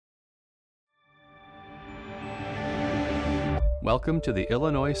Welcome to the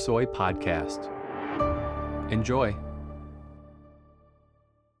Illinois Soy Podcast. Enjoy.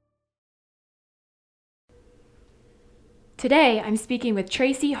 Today, I'm speaking with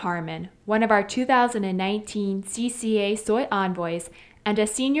Tracy Harmon, one of our 2019 CCA Soy Envoys and a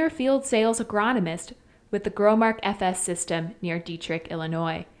senior field sales agronomist with the Growmark FS system near Dietrich,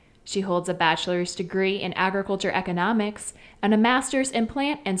 Illinois. She holds a bachelor's degree in agriculture economics and a master's in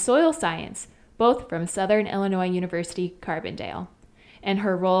plant and soil science, both from Southern Illinois University, Carbondale. In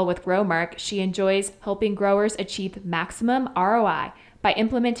her role with Growmark, she enjoys helping growers achieve maximum ROI by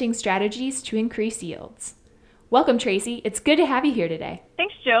implementing strategies to increase yields. Welcome, Tracy. It's good to have you here today.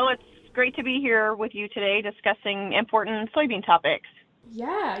 Thanks, Jill. It's great to be here with you today discussing important soybean topics.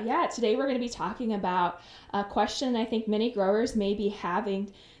 Yeah. Today we're going to be talking about a question I think many growers may be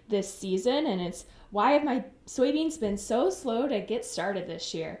having this season, and it's, why have my soybeans been so slow to get started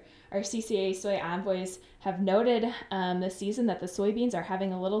this year? Our CCA Soy Envoys have noted this season that the soybeans are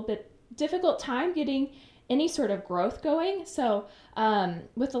having a little bit difficult time getting any sort of growth going. So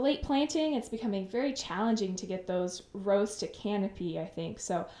with the late planting, it's becoming very challenging to get those rows to canopy, I think.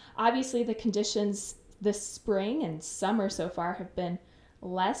 So obviously the conditions this spring and summer so far have been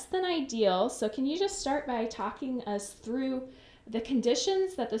less than ideal. So can you just start by talking us through the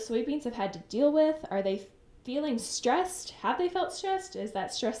conditions that the soybeans have had to deal with? Are they feeling stressed? Have they felt stressed? Is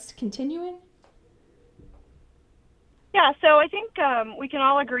that stress continuing? Yeah, so I think we can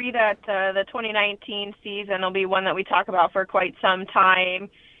all agree that the 2019 season will be one that we talk about for quite some time.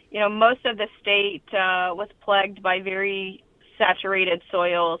 You know, most of the state was plagued by very saturated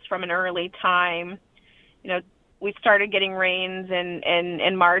soils from an early time. You know, we started getting rains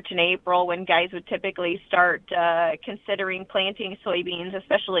in March and April when guys would typically start considering planting soybeans,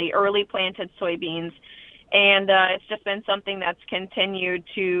 especially early planted soybeans. And it's just been something that's continued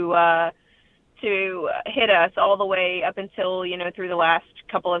to hit us all the way up until, through the last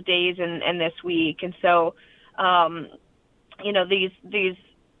couple of days and this week. And so, these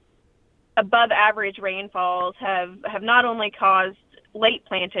above average rainfalls have not only caused late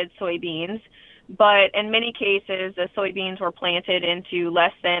planted soybeans, but in many cases, the soybeans were planted into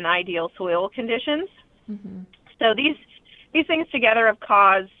less than ideal soil conditions. Mm-hmm. So these things together have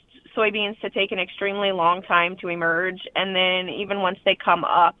caused soybeans to take an extremely long time to emerge, and then even once they come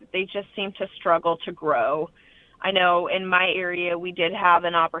up, they just seem to struggle to grow. I know in my area we did have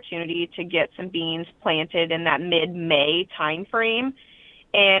an opportunity to get some beans planted in that mid-May time frame,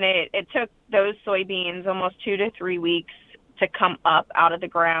 and it took those soybeans almost 2 to 3 weeks to come up out of the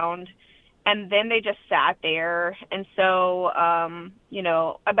ground, and then they just sat there. And so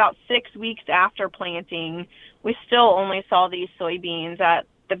about 6 weeks after planting, we still only saw these soybeans at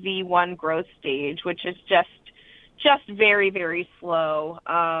the V1 growth stage, which is just very, very slow.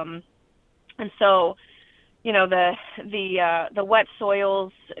 And so, the wet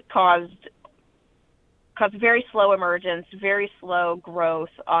soils caused very slow emergence, very slow growth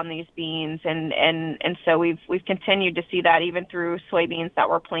on these beans, and so we've continued to see that even through soybeans that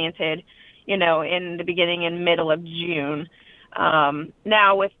were planted, in the beginning and middle of June.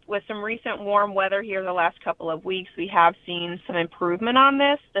 Now with some recent warm weather here the last couple of weeks, we have seen some improvement on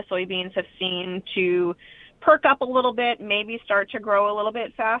this. The soybeans have seemed to perk up a little bit, maybe start to grow a little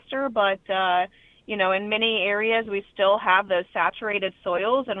bit faster, but in many areas we still have those saturated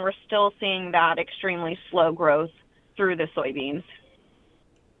soils, and we're still seeing that extremely slow growth through the soybeans.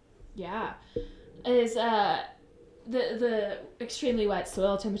 Yeah. Is the extremely wet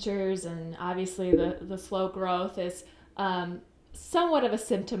soil temperatures and obviously the slow growth is somewhat of a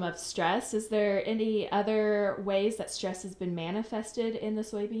symptom of stress. Is there any other ways that stress has been manifested in the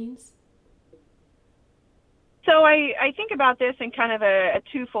soybeans? So I think about this in kind of a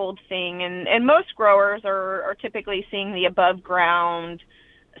twofold thing, and most growers are typically seeing the above ground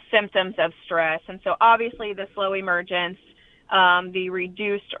symptoms of stress. And so obviously the slow emergence, the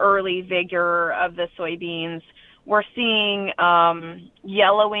reduced early vigor of the soybeans. We're seeing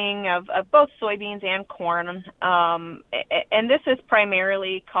yellowing of both soybeans and corn, and this is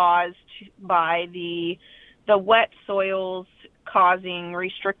primarily caused by the wet soils causing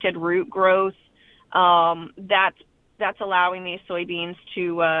restricted root growth. That's allowing these soybeans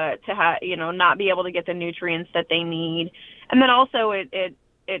to not be able to get the nutrients that they need, and then also it's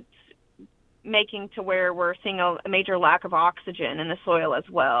making to where we're seeing a major lack of oxygen in the soil as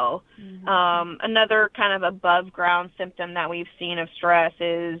well. Mm-hmm. Another kind of above ground symptom that we've seen of stress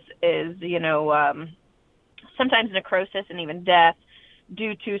is sometimes necrosis and even death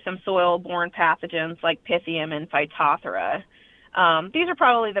due to some soil-borne pathogens like Pythium and Phytophthora. These are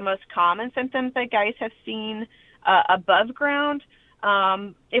probably the most common symptoms that guys have seen above ground.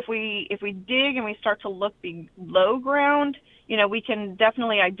 If we dig and we start to look below ground, we can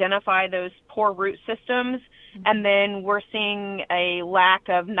definitely identify those poor root systems. And then we're seeing a lack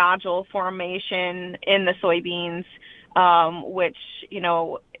of nodule formation in the soybeans, which,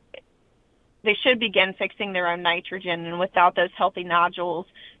 they should begin fixing their own nitrogen. And without those healthy nodules,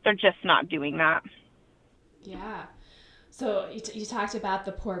 they're just not doing that. Yeah. So you talked about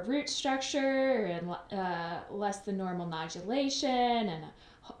the poor root structure and less than normal nodulation and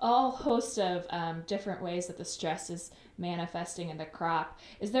a host of different ways that the stress is manifesting in the crop.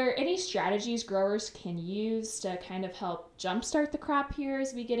 Is there any strategies growers can use to kind of help jumpstart the crop here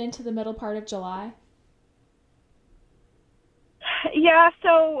as we get into the middle part of July? Yeah,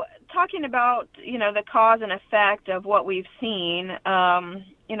 so talking about, the cause and effect of what we've seen,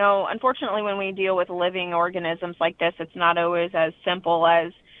 unfortunately when we deal with living organisms like this, it's not always as simple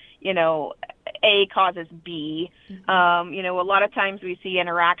as, A causes B. A lot of times we see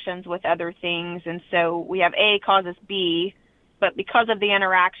interactions with other things, and so we have A causes B, but because of the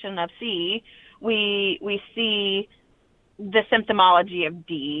interaction of C, we see the symptomology of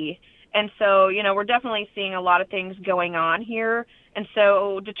D. And so, we're definitely seeing a lot of things going on here. And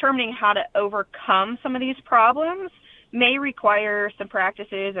so determining how to overcome some of these problems may require some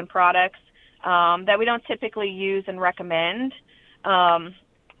practices and products that we don't typically use and recommend.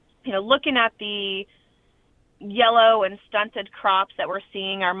 Looking at the yellow and stunted crops that we're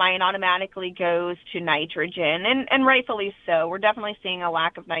seeing, our mind automatically goes to nitrogen, and rightfully so. We're definitely seeing a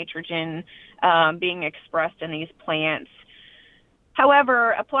lack of nitrogen being expressed in these plants.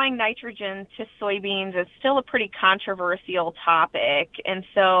 However, applying nitrogen to soybeans is still a pretty controversial topic, and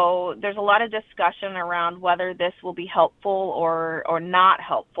so there's a lot of discussion around whether this will be helpful or not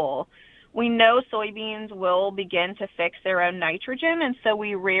helpful. We know soybeans will begin to fix their own nitrogen, and so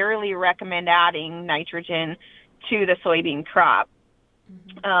we rarely recommend adding nitrogen to the soybean crop.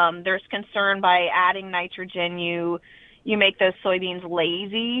 There's concern by adding nitrogen, you make those soybeans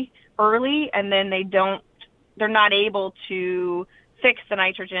lazy early, and then they're not able to fix the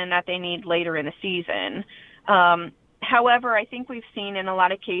nitrogen that they need later in the season. However, I think we've seen in a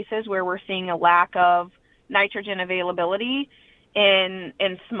lot of cases where we're seeing a lack of nitrogen availability in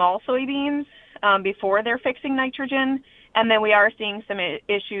small soybeans before they're fixing nitrogen, and then we are seeing some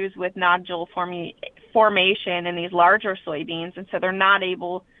issues with nodule formation in these larger soybeans, and so they're not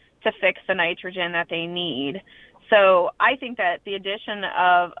able to fix the nitrogen that they need. So I think that the addition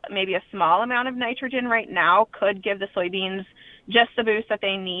of maybe a small amount of nitrogen right now could give the soybeans just the boost that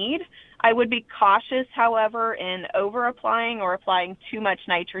they need. I would be cautious, however, in over-applying or applying too much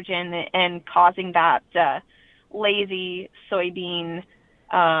nitrogen and causing that lazy soybean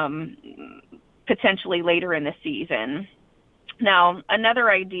potentially later in the season. Now,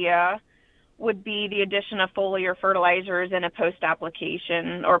 another idea would be the addition of foliar fertilizers in a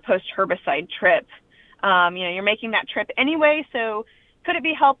post-application or post-herbicide trip. You're making that trip anyway, so could it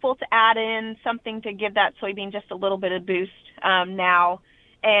be helpful to add in something to give that soybean just a little bit of boost now?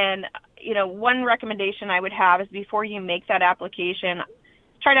 And, one recommendation I would have is before you make that application,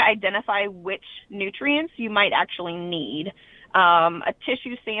 try to identify which nutrients you might actually need. A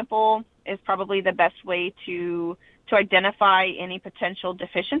tissue sample is probably the best way to identify any potential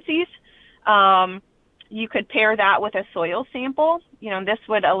deficiencies. You could pair that with a soil sample. This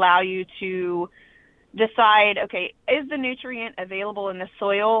would allow you to decide, okay, is the nutrient available in the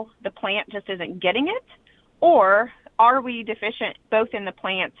soil, the plant just isn't getting it, or are we deficient both in the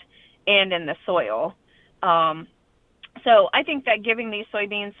plant and in the soil? So I think that giving these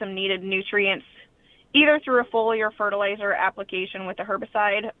soybeans some needed nutrients, either through a foliar fertilizer application with a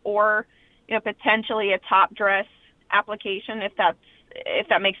herbicide, or potentially a top dress application, if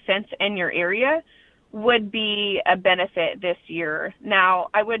that makes sense in your area, would be a benefit this year. Now,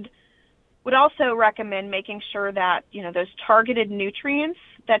 I would also recommend making sure that those targeted nutrients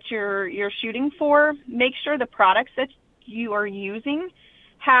that you're shooting for, make sure the products that you are using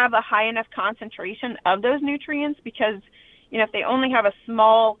have a high enough concentration of those nutrients, because if they only have a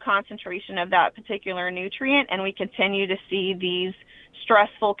small concentration of that particular nutrient and we continue to see these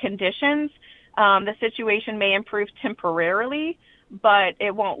stressful conditions, the situation may improve temporarily, but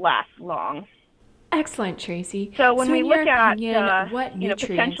it won't last long. Excellent, Tracy. So when we look at what nutrients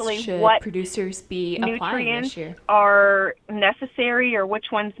potentially should what producers be applying this year? Are necessary, or which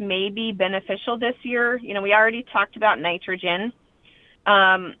ones may be beneficial this year, we already talked about nitrogen,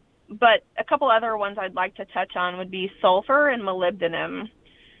 but a couple other ones I'd like to touch on would be sulfur and molybdenum.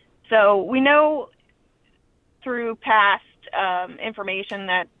 So we know through past information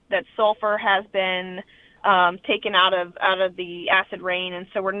that sulfur has been taken out of the acid rain, and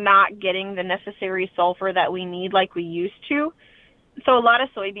so we're not getting the necessary sulfur that we need like we used to. So a lot of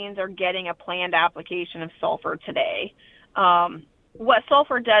soybeans are getting a planned application of sulfur today. What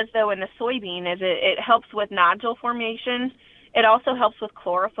sulfur does, though, in the soybean is it helps with nodule formation. It also helps with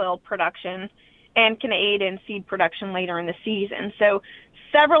chlorophyll production and can aid in seed production later in the season. So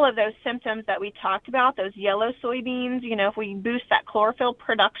several of those symptoms that we talked about, those yellow soybeans, if we boost that chlorophyll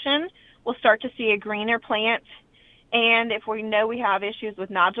production, we'll start to see a greener plant. And if we know we have issues with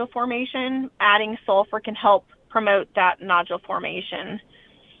nodule formation, adding sulfur can help promote that nodule formation.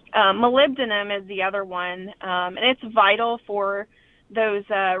 Molybdenum is the other one, and it's vital for those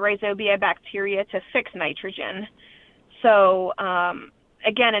rhizobia bacteria to fix nitrogen. So,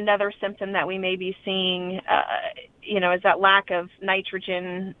 again, another symptom that we may be seeing, is that lack of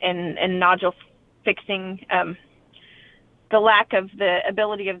nitrogen and nodule fixing, the lack of the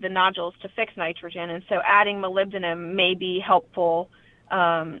ability of the nodules to fix nitrogen. And so adding molybdenum may be helpful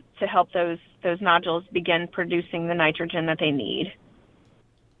to help those nodules begin producing the nitrogen that they need.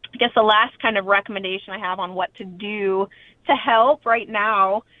 I guess the last kind of recommendation I have on what to do to help right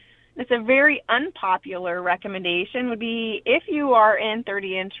now, it's a very unpopular recommendation, would be if you are in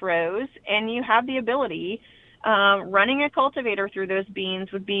 30-inch rows and you have the ability, running a cultivator through those beans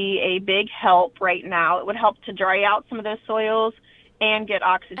would be a big help right now. It would help to dry out some of those soils and get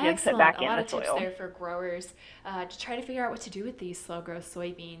oxygen put back in the soil. A lot of tips there for growers to try to figure out what to do with these slow-growth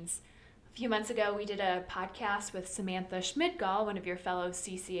soybeans. A few months ago, we did a podcast with Samantha Schmidgall, one of your fellow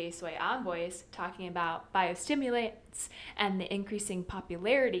CCA Soy Envoys, talking about biostimulants and the increasing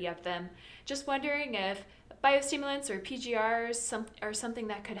popularity of them. Just wondering if biostimulants or PGRs are something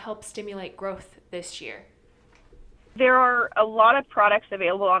that could help stimulate growth this year. There are a lot of products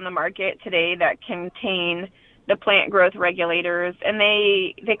available on the market today that contain the plant growth regulators, and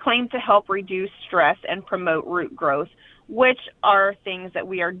they claim to help reduce stress and promote root growth, which are things that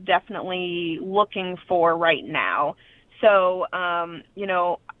we are definitely looking for right now. So,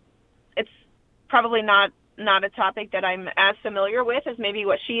 it's probably not a topic that I'm as familiar with as maybe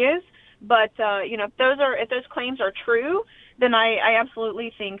what she is, but if those claims are true, then I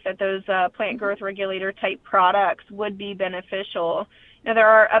absolutely think that those plant growth regulator type products would be beneficial. Now, there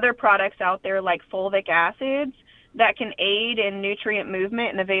are other products out there like fulvic acids that can aid in nutrient movement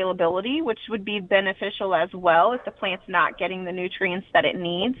and availability, which would be beneficial as well if the plant's not getting the nutrients that it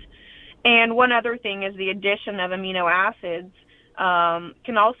needs. And one other thing is the addition of amino acids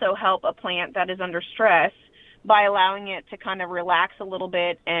can also help a plant that is under stress by allowing it to kind of relax a little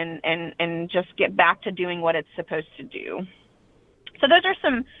bit and just get back to doing what it's supposed to do. So those are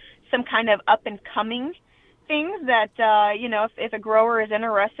some kind of up and coming things that, if a grower is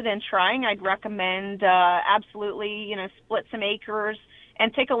interested in trying, I'd recommend absolutely, split some acres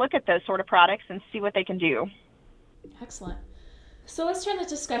and take a look at those sort of products and see what they can do. Excellent. So let's turn the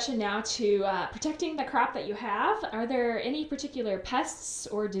discussion now to protecting the crop that you have. Are there any particular pests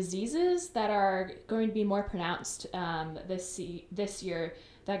or diseases that are going to be more pronounced this year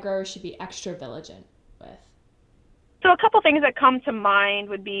that growers should be extra vigilant with? So a couple things that come to mind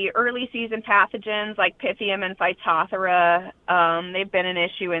would be early season pathogens like Pythium and Phytophthora. They've been an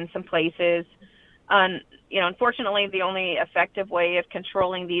issue in some places. Unfortunately, the only effective way of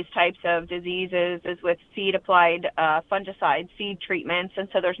controlling these types of diseases is with seed-applied fungicide seed treatments, and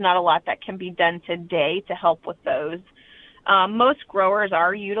so there's not a lot that can be done today to help with those. Most growers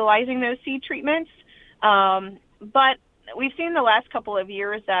are utilizing those seed treatments, but we've seen the last couple of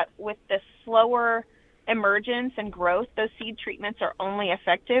years that with the slower emergence and growth, those seed treatments are only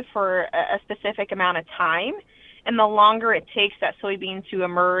effective for a specific amount of time. And the longer it takes that soybean to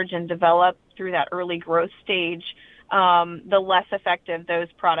emerge and develop through that early growth stage, the less effective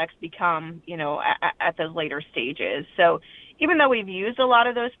those products become, at those later stages. So even though we've used a lot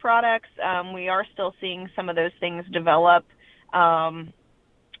of those products, we are still seeing some of those things develop. And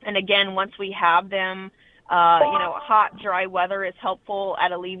again, once we have them, hot, dry weather is helpful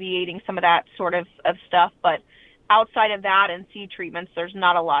at alleviating some of that sort of stuff. But outside of that and seed treatments, there's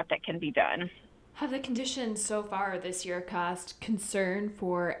not a lot that can be done. Have the conditions so far this year caused concern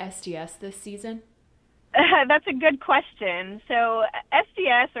for SDS this season? That's a good question. So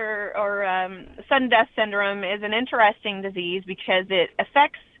SDS or sudden death syndrome is an interesting disease because it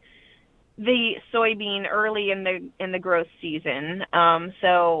affects the soybean early in the growth season.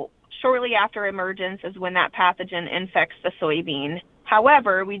 So shortly after emergence is when that pathogen infects the soybean.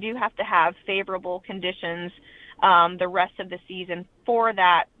 However, we do have to have favorable conditions the rest of the season for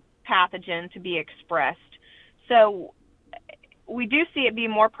that pathogen to be expressed. So we do see it be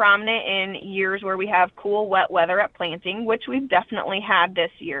more prominent in years where we have cool, wet weather at planting, which we've definitely had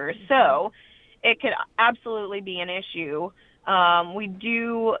this year. So it could absolutely be an issue. We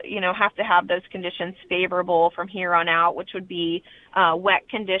do, have to have those conditions favorable from here on out, which would be wet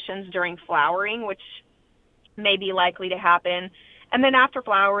conditions during flowering, which may be likely to happen. And then after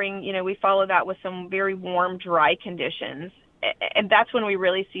flowering, we follow that with some very warm, dry conditions. And that's when we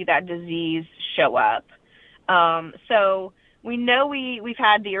really see that disease show up. So we know we've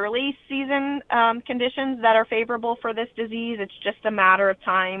had the early season conditions that are favorable for this disease. It's just a matter of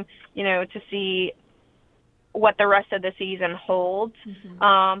time, to see what the rest of the season holds.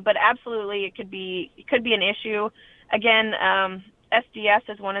 Mm-hmm. But absolutely, it could be an issue. Again, SDS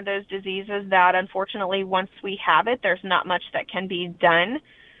is one of those diseases that, unfortunately, once we have it, there's not much that can be done.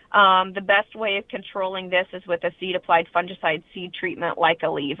 The best way of controlling this is with a seed-applied fungicide seed treatment like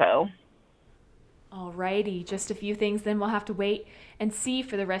Alevo. Alrighty, just a few things then we'll have to wait and see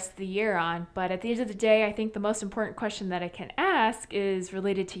for the rest of the year on. But at the end of the day, I think the most important question that I can ask is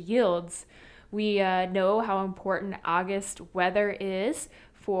related to yields. We know how important August weather is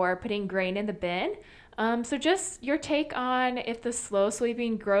for putting grain in the bin. So just your take on if the slow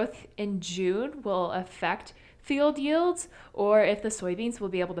soybean growth in June will affect field yields, or if the soybeans will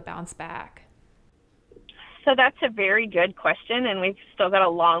be able to bounce back. So that's a very good question, and we've still got a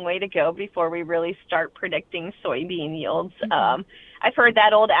long way to go before we really start predicting soybean yields. Mm-hmm. I've heard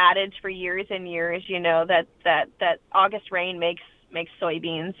that old adage for years and years, that August rain makes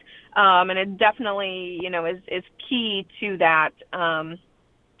soybeans, and it definitely, is key to that.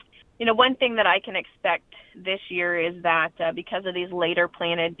 One thing that I can expect this year is that because of these later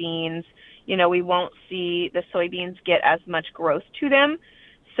planted beans, we won't see the soybeans get as much growth to them.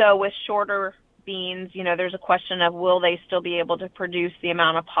 So with shorter beans, there's a question of will they still be able to produce the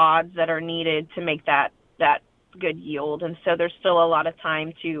amount of pods that are needed to make that good yield. And so there's still a lot of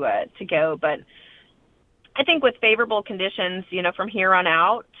time to go. But I think with favorable conditions, from here on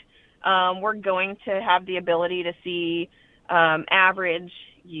out, we're going to have the ability to see average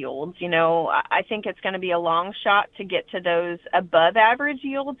yields. I think it's going to be a long shot to get to those above average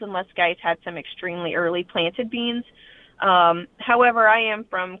yields unless guys had some extremely early planted beans. However, I am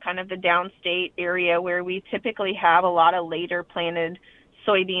from kind of the downstate area where we typically have a lot of later planted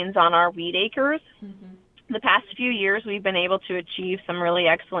soybeans on our wheat acres. Mm-hmm. The past few years, we've been able to achieve some really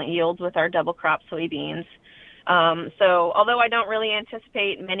excellent yields with our double crop soybeans. So although I don't really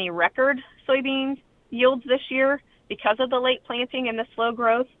anticipate many record soybean yields this year because of the late planting and the slow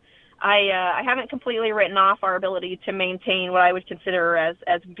growth, I haven't completely written off our ability to maintain what I would consider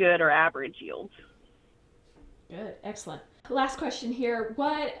as good or average yields. Good. Excellent. Last question here.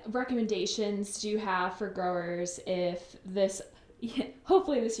 What recommendations do you have for growers if this,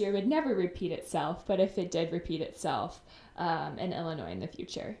 hopefully this year would never repeat itself, but if it did repeat itself in Illinois in the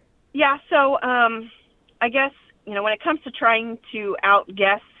future? Yeah. So I guess, when it comes to trying to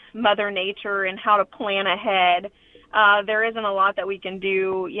outguess Mother Nature and how to plan ahead, there isn't a lot that we can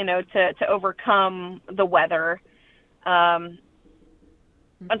do, to overcome the weather.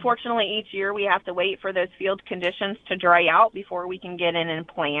 Unfortunately, each year we have to wait for those field conditions to dry out before we can get in and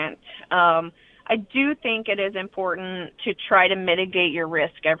plant. I do think it is important to try to mitigate your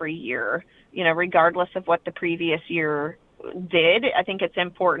risk every year, regardless of what the previous year did. I think it's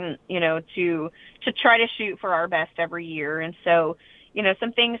important, to try to shoot for our best every year. And so,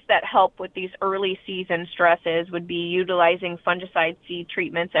 some things that help with these early season stresses would be utilizing fungicide seed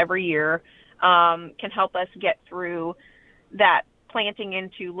treatments every year, can help us get through that planting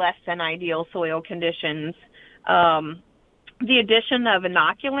into less than ideal soil conditions. The addition of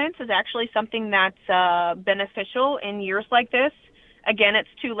inoculants is actually something that's beneficial in years like this. Again, it's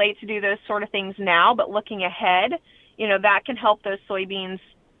too late to do those sort of things now, but looking ahead, that can help those soybeans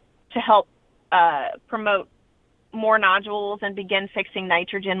to help promote more nodules and begin fixing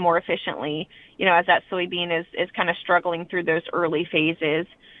nitrogen more efficiently, as that soybean is kind of struggling through those early phases.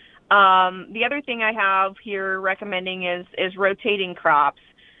 The other thing I have here recommending is rotating crops.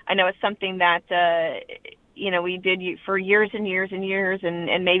 I know it's something that, we did for years and years and years,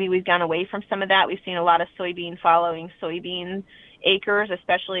 and maybe we've gone away from some of that. We've seen a lot of soybean following soybean acres,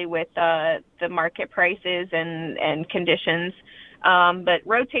 especially with the market prices and conditions. But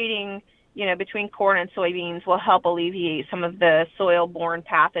rotating, between corn and soybeans will help alleviate some of the soil-borne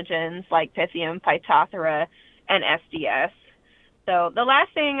pathogens like Pythium, Phytophthora, and SDS. So the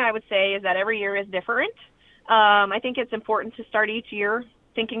last thing I would say is that every year is different. I think it's important to start each year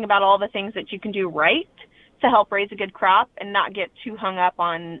thinking about all the things that you can do right to help raise a good crop and not get too hung up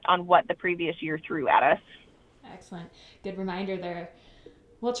on what the previous year threw at us. Excellent. Good reminder there.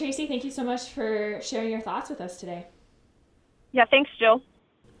 Well, Tracy, thank you so much for sharing your thoughts with us today. Yeah, thanks, Jill.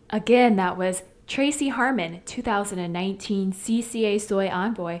 Again, that was Tracy Harmon, 2019 CCA Soy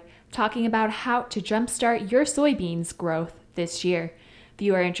Envoy, talking about how to jumpstart your soybeans growth this year. If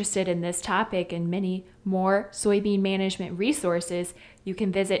you are interested in this topic and many more soybean management resources, you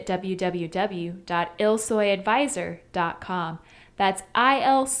can visit www.ilsoyadvisor.com. That's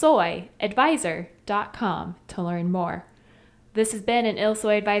ilsoyadvisor.com to learn more. This has been an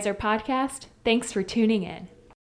ILSoy Advisor podcast. Thanks for tuning in.